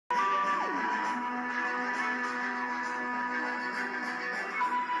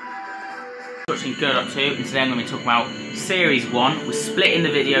Watching Girl Up 2, and today I'm going to be talking about Series 1. We're splitting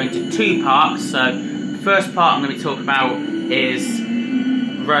the video into two parts. So the first part I'm going to be talking about is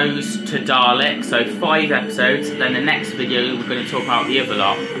Rose to Dalek, so 5 episodes. Then the next video we're going to talk about the other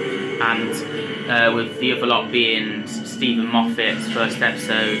lot, and with the other lot being Stephen Moffat's first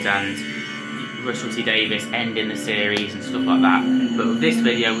episode and Russell T Davies ending the series and stuff like that. But with this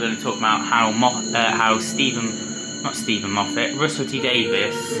video we're going to talk about how Russell T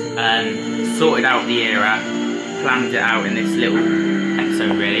Davies sorted out the era, planned it out in this little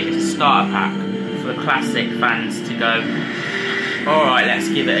episode really. It's a starter pack for the classic fans to go, alright, let's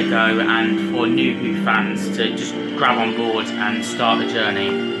give it a go, and for new Who fans to just grab on board and start the journey.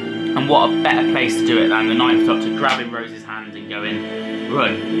 And what a better place to do it than the Ninth Doctor grabbing Rose's hand and going,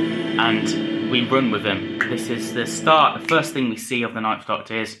 run. And we run with him. This is the start, the first thing we see of the Ninth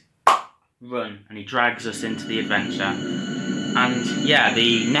Doctor is run, and he drags us into the adventure. And yeah,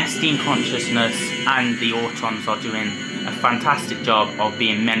 the Nestene Consciousness and the Autons are doing a fantastic job of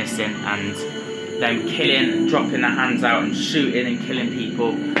being menacing, and them killing, dropping their hands out and shooting and killing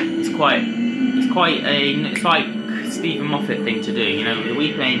people. It's like Stephen Moffat thing to do, you know, the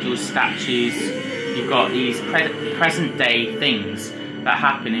Weeping Angels statues. You've got these present day things that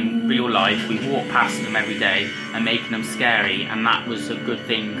happen in real life. We walk past them every day and making them scary, and that was a good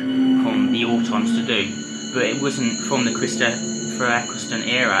thing from the Autons to do. But it wasn't from the Christopher Eccleston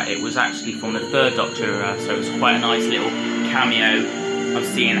era, it was actually from the Third Doctor era, so it was quite a nice little cameo of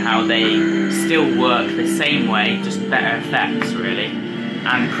seeing how they still work the same way, just better effects really.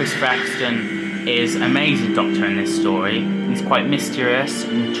 And Christopher Eccleston is an amazing Doctor in this story. He's quite mysterious,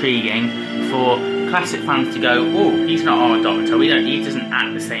 intriguing, for classic fans to go, oh, he's not our Doctor, he doesn't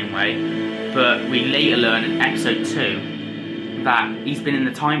act the same way. But we later learn in episode 2 that he's been in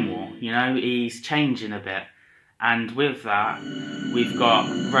the Time War, you know, he's changing a bit. And with that, we've got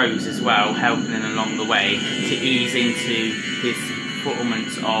Rose as well, helping him along the way to ease into his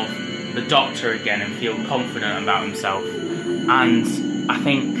performance of the Doctor again and feel confident about himself. And I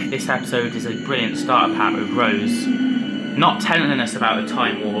think this episode is a brilliant starter pack with Rose, not telling us about the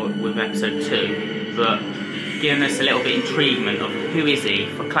Time War with episode 2, but giving us a little bit intriguement of who is he,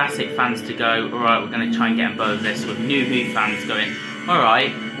 for classic fans to go, alright, we're going to try and get on board with this, with new Who fans going,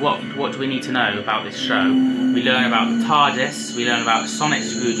 alright, what do we need to know about this show? We learn about the TARDIS, we learn about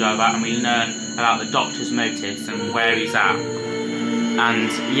Sonic's screwdriver, and we learn about the Doctor's motives and where he's at.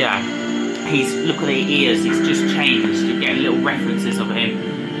 And yeah, look at the ears, he's just changed. You're getting little references of him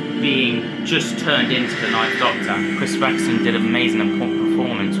being just turned into the Ninth Doctor. Chris Eccleston did an amazing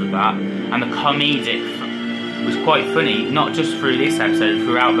performance with that, and the comedic was quite funny, not just through this episode,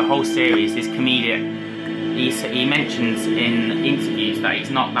 throughout the whole series. His comedic, he mentions in interviews that he's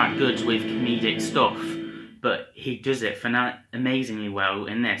not that good with comedic stuff, but he does it amazingly well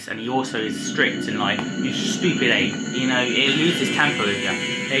in this. And he also is strict and like, you stupid ape, you know, he'll lose his temper with you,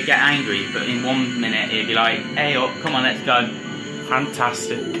 he'll get angry, but in 1 minute he'll be like, hey up, come on, let's go,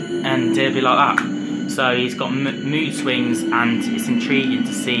 fantastic, and he'll be like that. So he's got mood swings, and it's intriguing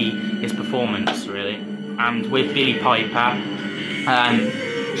to see his performance really. And with Billie Piper,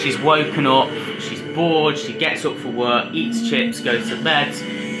 she's woken up, she's bored, she gets up for work, eats chips, goes to bed,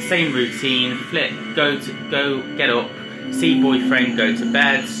 same routine, get up, see boyfriend, go to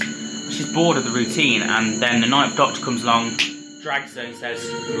bed. She's bored of the routine, and then the Ninth Doctor comes along, drags her and says,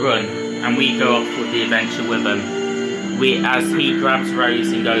 run, and we go off with the adventure with him. As he grabs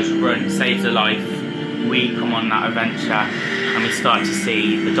Rose and goes, run, saves her life, we come on that adventure, and we start to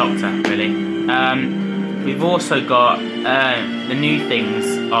see the Doctor, really. We've also got the new things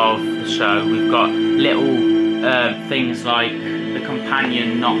of the show. We've got little things like the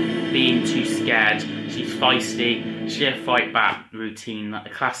companion not being too scared. She's feisty, she'll fight back routine that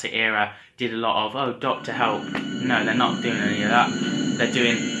the classic era did a lot of. Oh, Doctor, help. No, they're not doing any of that. They're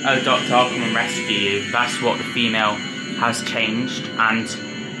doing, oh, Doctor, I'll come and rescue you. That's what the female has changed. And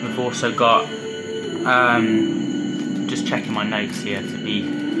we've also got, just checking my notes here to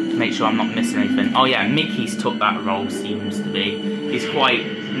make sure I'm not missing anything. Oh yeah, Mickey's took that role, seems to be. He's quite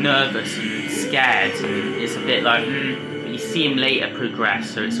nervous and scared, and it's a bit like, but you see him later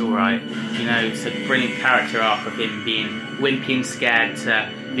progress, so it's alright. You know, it's a brilliant character arc of him being wimpy and scared to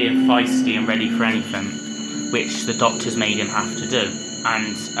being feisty and ready for anything, which the Doctor's made him have to do.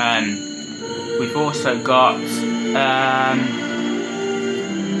 And we've also got,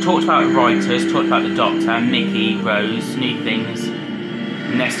 talked about the writers, talked about the Doctor, Mickey, Rose, new things,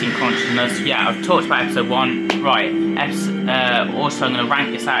 Nestene Consciousness. Yeah, I've talked about episode 1. Right, also I'm going to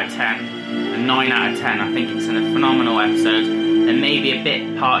rank this out of 10, a 9 out of 10. I think it's a phenomenal episode. There may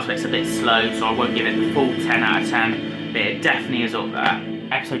be parts where it's a bit slow, so I won't give it the full 10 out of 10, but it definitely is up there.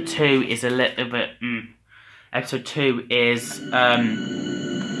 episode 2 is a little bit. Episode 2 is Rose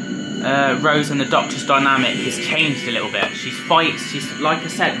and the Doctor's dynamic has changed a little bit. She's like I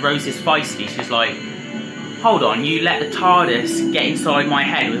said, Rose is feisty. She's like, hold on, you let the TARDIS get inside my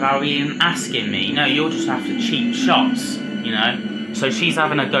head without even asking me. No, you're just after cheap shots, you know. So she's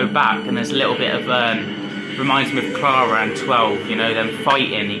having to go back, and there's a little bit of reminds me of Clara and 12, you know, them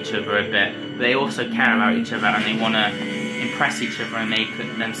fighting each other a bit. But they also care about each other, and they want to impress each other and make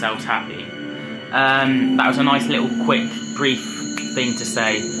themselves happy. That was a nice little quick brief thing to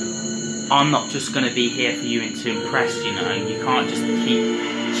say. I'm not just going to be here for you and to impress, you know. You can't just keep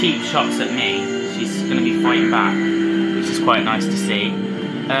cheap shots at me. She's going to be fighting back, which is quite nice to see.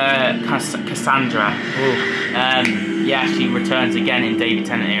 Cassandra, yeah, she returns again in David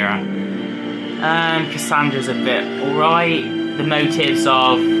Tennant era. Cassandra's a bit alright. The motives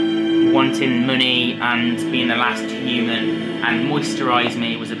of wanting money and being the last human and moisturise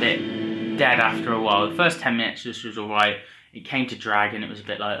me was a bit dead after a while. The first 10 minutes just was alright. It came to drag and it was a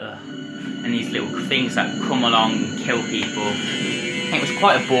bit like, ugh. And these little things that come along and kill people. It was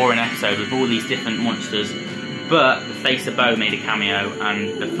quite a boring episode with all these different monsters. But the Face of Bo made a cameo,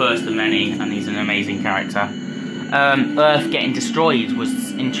 and the first of many, and he's an amazing character. Earth getting destroyed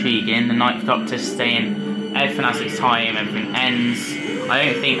was intriguing. The Ninth Doctor saying everything has its time, everything ends. I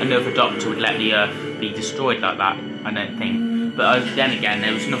don't think another Doctor would let the Earth be destroyed like that, I don't think. But then again,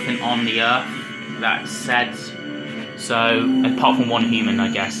 there was nothing on the Earth that said so, apart from one human, I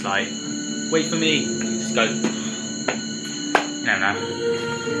guess, like, wait for me, just go. No.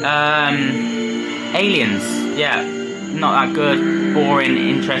 Aliens, yeah, not that good, boring,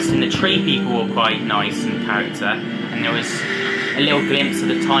 interesting. The tree people were quite nice in character, and there was a little glimpse of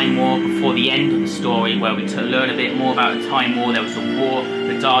the Time War before the end of the story, where we learn a bit more about the Time War. There was a war,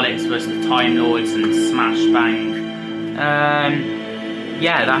 the Daleks versus the Time Lords, and smash bang.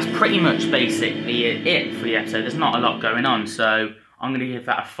 Yeah, that's pretty much basically it for the episode. There's not a lot going on, so I'm going to give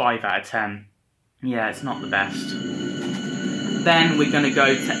that a 5 out of 10. Yeah, it's not the best. Then we're going to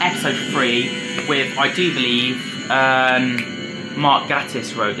go to episode 3 with, I do believe, Mark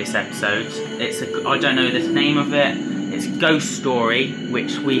Gatiss wrote this episode. I don't know the name of it. It's Ghost Story,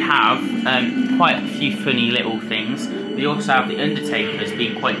 which we have quite a few funny little things. We also have the Undertakers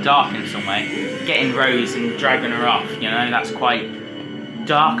being quite dark in some way, getting Rose and dragging her off. You know, that's quite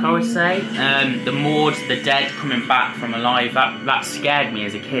dark, I would say. The Maud, the dead coming back from alive, that scared me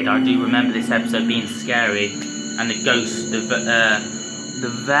as a kid. I do remember this episode being scary. And the ghosts, the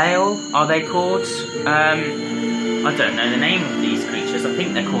Veil, are they called? I don't know the name of these creatures. I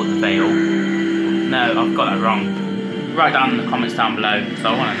think they're called the Veil. No, I've got that wrong. Write down in the comments down below, so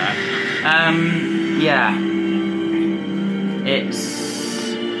I want to know. Yeah. It's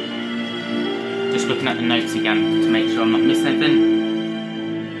just looking at the notes again to make sure I'm not missing anything.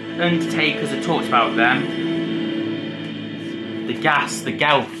 Undertakers, I talked about them. The Gas, the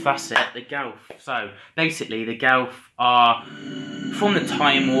Gelf, that's it, the Gelf. So, basically, the Gelf are from the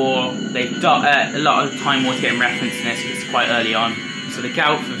Time War. They've done a lot of Time War's getting referenced in this because it's quite early on. So the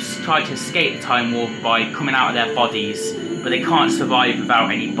Gelf have tried to escape the Time War by coming out of their bodies, but they can't survive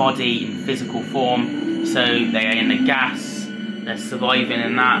without any body in physical form. So they are in the gas, they're surviving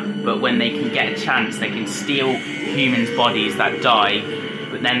in that, but when they can get a chance, they can steal humans' bodies that die.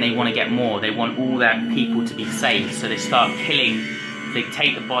 But then they want to get more. They want all their people to be safe, so they start killing. They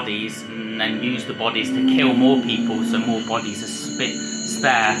take the bodies and then use the bodies to kill more people, so more bodies are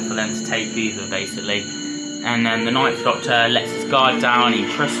spare for them to take over, basically. And then the Ninth Doctor lets his guard down. He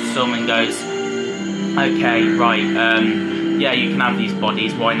trusts them and goes, "Okay, right, yeah, you can have these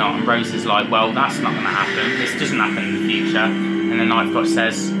bodies. Why not?" And Rose is like, "Well, that's not going to happen. This doesn't happen in the future." And the Ninth Doctor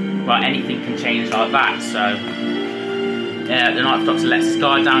says, "Well, anything can change like that." So. The Ninth Doctor lets his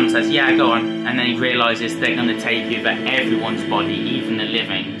guard down and says, "Yeah, go on." And then he realises they're going to take over everyone's body, even the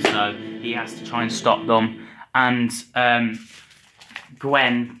living. So he has to try and stop them. And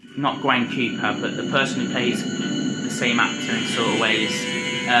Gwen, not Gwen Cooper, but the person who plays the same actor in sort of ways,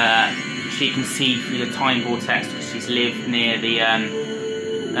 she can see through the time vortex because she's lived near the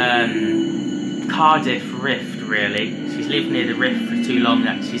Cardiff Rift, really. She's lived near the Rift for too long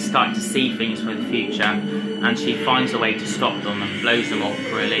that she's starting to see things for the future, and she finds a way to stop them and blows them up,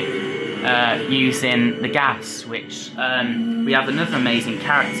 really, using the gas, which we have another amazing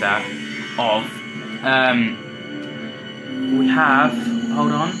character of. We have,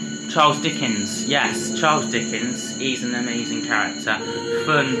 hold on, Charles Dickens. Yes, Charles Dickens. He's an amazing character,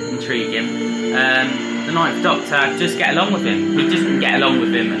 fun, intriguing. The Ninth Doctor does get along with him. He doesn't get along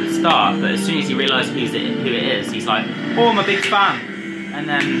with him at the start, but as soon as he realises who it is, he's like, "Oh, I'm a big fan." And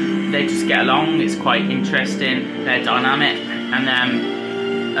then they just get along. It's quite interesting. They're dynamic. And then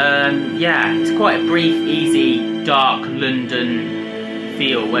Yeah, it's quite a brief, easy, dark London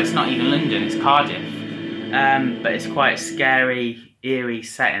feel. Well, it's not even London, it's Cardiff. But it's quite a scary, eerie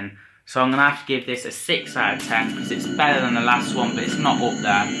setting. So I'm going to have to give this a 6 out of 10 because it's better than the last one, but it's not up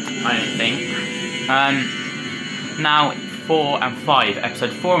there, I don't think. Now, 4 and 5.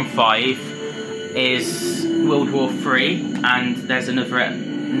 Episode 4 and 5 is World War III, and there's another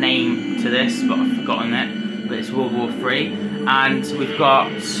name to this, but I've forgotten it. But it's World War III, and we've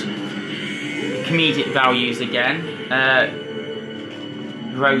got comedic values again.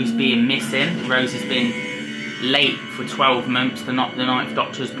 Rose being missing. Rose has been late for 12 months. The Ninth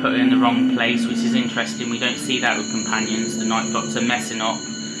Doctor's put her in the wrong place, which is interesting. We don't see that with companions. The Ninth Doctor messing up,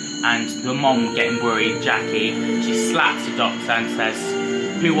 and the mom getting worried, Jackie. She slaps the Doctor and says,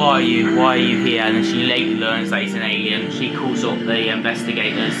 "Who are you? Why are you here?" And then she later learns that he's an alien. She calls up the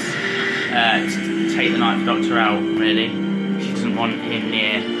investigators to take the Ninth Doctor out, really. She doesn't want him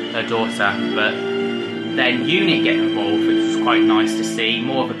near her daughter, but then UNIT get involved, which was quite nice to see.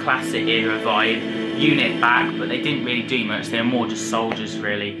 More of a classic era vibe. UNIT back, but they didn't really do much. They were more just soldiers,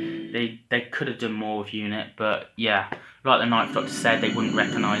 really. They could have done more with UNIT, but yeah, like the Ninth Doctor said, they wouldn't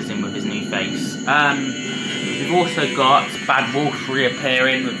recognise him with his new face. We've also got Bad Wolf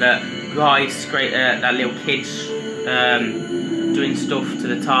reappearing with that guy, that little kid doing stuff to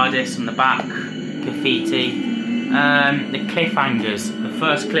the TARDIS on the back, graffiti. The cliffhangers, the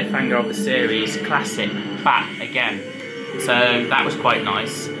first cliffhanger of the series, classic, back again. So that was quite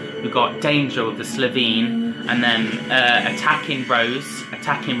nice. We've got Danger with the Slitheen, and then attacking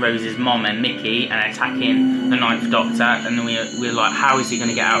Rose's mom and Mickey, and attacking the Ninth Doctor, and then we're like, how is he going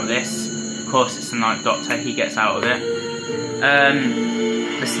to get out of this? Of course it's the Ninth Doctor, he gets out of it.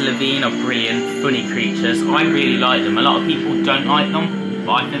 The Slitheen are brilliant, funny creatures. I really like them. A lot of people don't like them,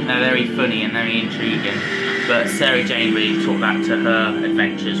 but I think they're very funny and very intriguing. But Sarah Jane really took that to her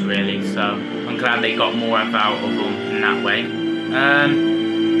adventures, really, so I'm glad they got more out of them in that way.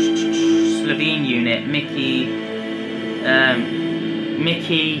 Slitheen unit,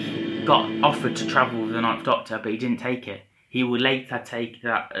 Mickey got offered to travel with the Ninth Doctor, but he didn't take it. He will later take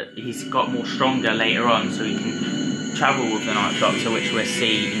that, he's got more stronger later on, so he can travel with the Ninth Doctor, which we'll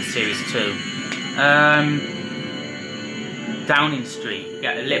see in Series 2. Downing Street,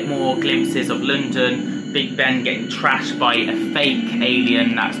 get a little more glimpses of London. Big Ben getting trashed by a fake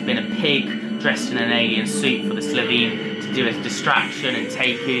alien that's been a pig dressed in an alien suit for the Slitheen to do a distraction and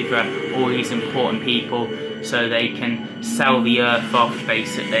take over all these important people so they can sell the Earth off,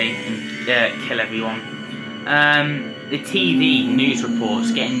 basically, and kill everyone. The TV news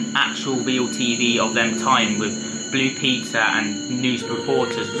reports, getting actual real TV of them time with Blue Peter and news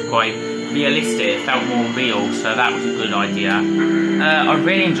reporters was quite realistic. It felt more real, so that was a good idea. I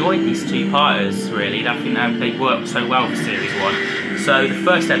really enjoyed these two-parters, really. I think they worked so well for Series 1. So the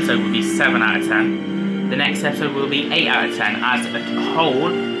first episode will be 7 out of 10. The next episode will be 8 out of 10. As a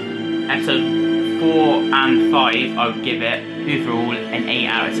whole, episode 4 and 5, I would give it overall an 8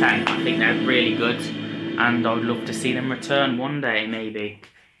 out of 10. I think they're really good, and I would love to see them return one day, maybe.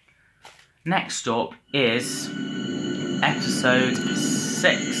 Next up is episode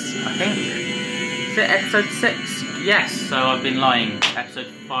 6, I think. Is it episode 6? Yes, so I've been lying. Episode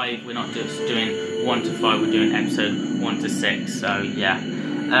 5, we're not just doing 1 to 5, we're doing episode 1 to 6, so yeah.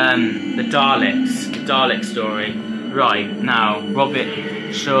 The Dalek story. Right, now,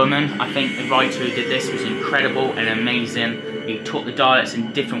 Robert Sherman, I think the writer who did this was incredible and amazing. He took the Daleks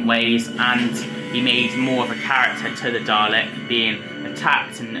in different ways, and he made more of a character to the Dalek, being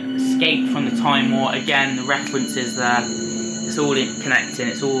attacked and escaped from the Time War. Again, the references there, it's all connecting,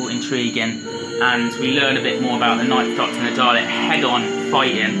 it's all intriguing, and we learn a bit more about the Ninth Doctor and the Dalek head-on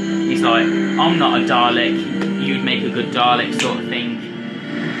fighting. He's like, I'm not a Dalek, you'd make a good Dalek, sort of thing.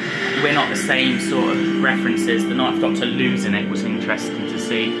 We're not the same sort of references. The Ninth Doctor losing it was interesting to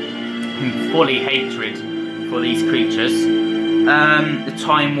see. Him fully hatred for these creatures. The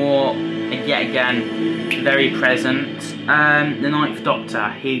Time War, yet again, very present. The Ninth Doctor,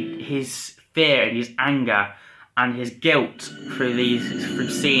 his fear and his anger and his guilt through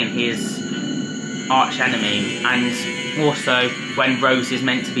seeing his arch enemy, and also when Rose is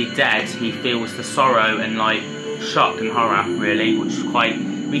meant to be dead, he feels the sorrow and like shock and horror, really, which is quite.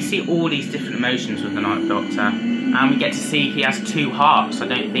 We see all these different emotions with the Ninth Doctor, and we get to see he has 2 hearts. I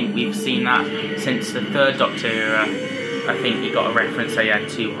don't think we've seen that since the 3rd Doctor era. I think he got a reference that he had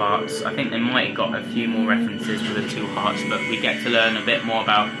 2 hearts. I think they might have got a few more references with the 2 hearts, but we get to learn a bit more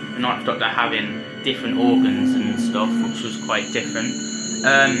about the Ninth Doctor having different organs and stuff, which was quite different.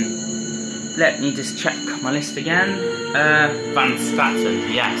 Let me just check my list again. Van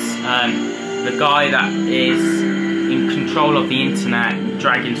Statten, yes. The guy that is in control of the internet,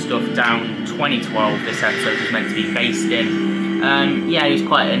 dragging stuff down. 2012 this episode was meant to be based in. Yeah, he was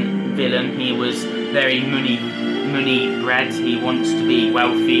quite a villain. He was very money bred. He wants to be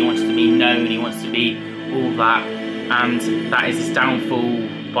wealthy, he wants to be known, he wants to be all that, and that is his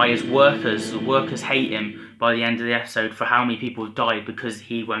downfall by his workers. The workers hate him by the end of the episode for how many people have died because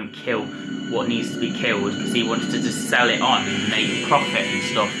he won't kill what needs to be killed, because he wants to just sell it on and make profit and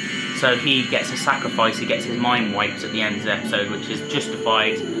stuff. So he gets a sacrifice, he gets his mind wiped at the end of the episode, which is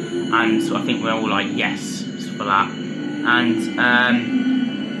justified, and so I think we're all like yes for that. And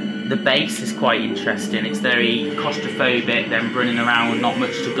the base is quite interesting. It's very claustrophobic, them running around, not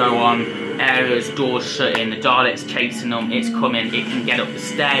much to go on, areas, doors shutting, the Daleks chasing them, it's coming, it can get up the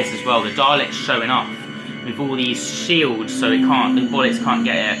stairs as well. The Daleks showing off with all these shields so the bullets can't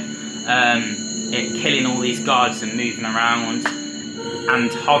get it. It killing all these guards and moving around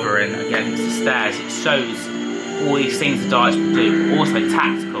and hovering against the stairs. It shows all these things the Daleks can do. Also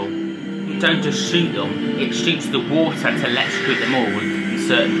tactical. You don't just shoot them, it shoots the water to electrocute them all in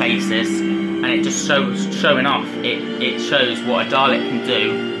certain places, and it just showing off. It shows what a Dalek can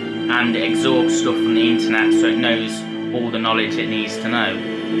do, and it absorbs stuff from the internet so it knows all the knowledge it needs to know.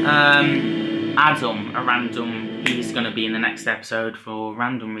 Adam, a random, he's going to be in the next episode for a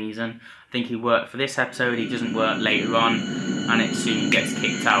random reason. I think he worked for this episode, he doesn't work later on, and it soon gets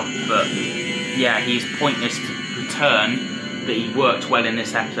kicked out. But yeah, he's pointless to return, but he worked well in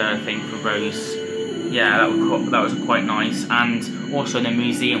this episode, I think, for Rose. Yeah, that was quite nice. And also the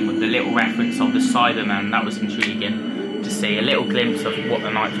museum with the little reference of the Cybermen, that was intriguing to see. A little glimpse of what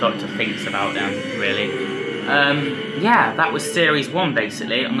the Ninth Doctor thinks about them, really. Yeah, that was series 1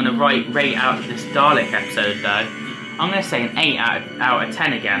 basically. I'm going to rate out this Dalek episode though. I'm going to say an 8 out of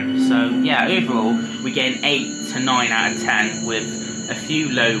 10 again. So yeah, overall we get an 8 to 9 out of 10 with a few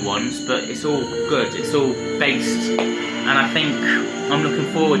low ones, but it's all good. It's all based, and I think I'm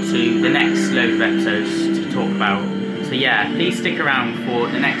looking forward to the next load of episodes to talk about. So yeah, please stick around for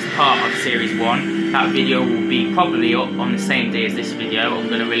the next part of series 1. That video will be probably up on the same day as this video. I'm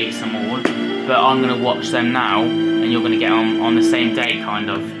going to release them all, but I'm going to watch them now and you're going to get on the same day, kind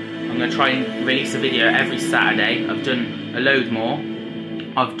of. I'm going to try and release a video every Saturday. I've done a load more.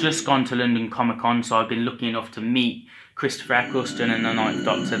 I've just gone to London Comic Con, so I've been lucky enough to meet Christopher Eccleston and the Ninth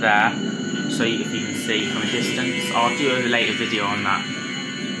Doctor there. So if you can see from a distance, I'll do a later video on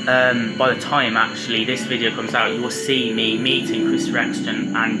that. By the time actually this video comes out, you will see me meeting Christopher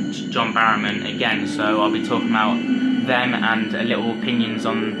Eccleston and John Barrowman again. So I'll be talking about them and a little opinions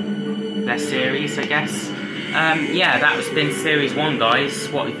on their series, I guess. Yeah, that has been series 1, guys.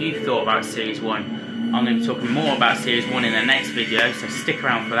 What have you thought about series 1? I'm going to be talking more about series 1 in the next video, so stick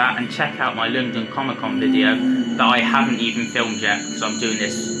around for that, and check out my London Comic Con video that I haven't even filmed yet because I'm doing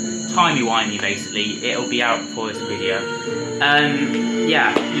this timey-wimey basically. It'll be out before this video.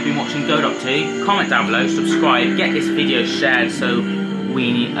 Yeah, you've been watching Go Doctor. Comment down below, subscribe, get this video shared so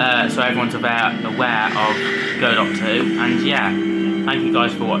everyone's aware of Go Doctor. And yeah, thank you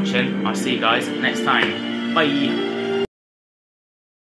guys for watching. I'll see you guys next time. Bye.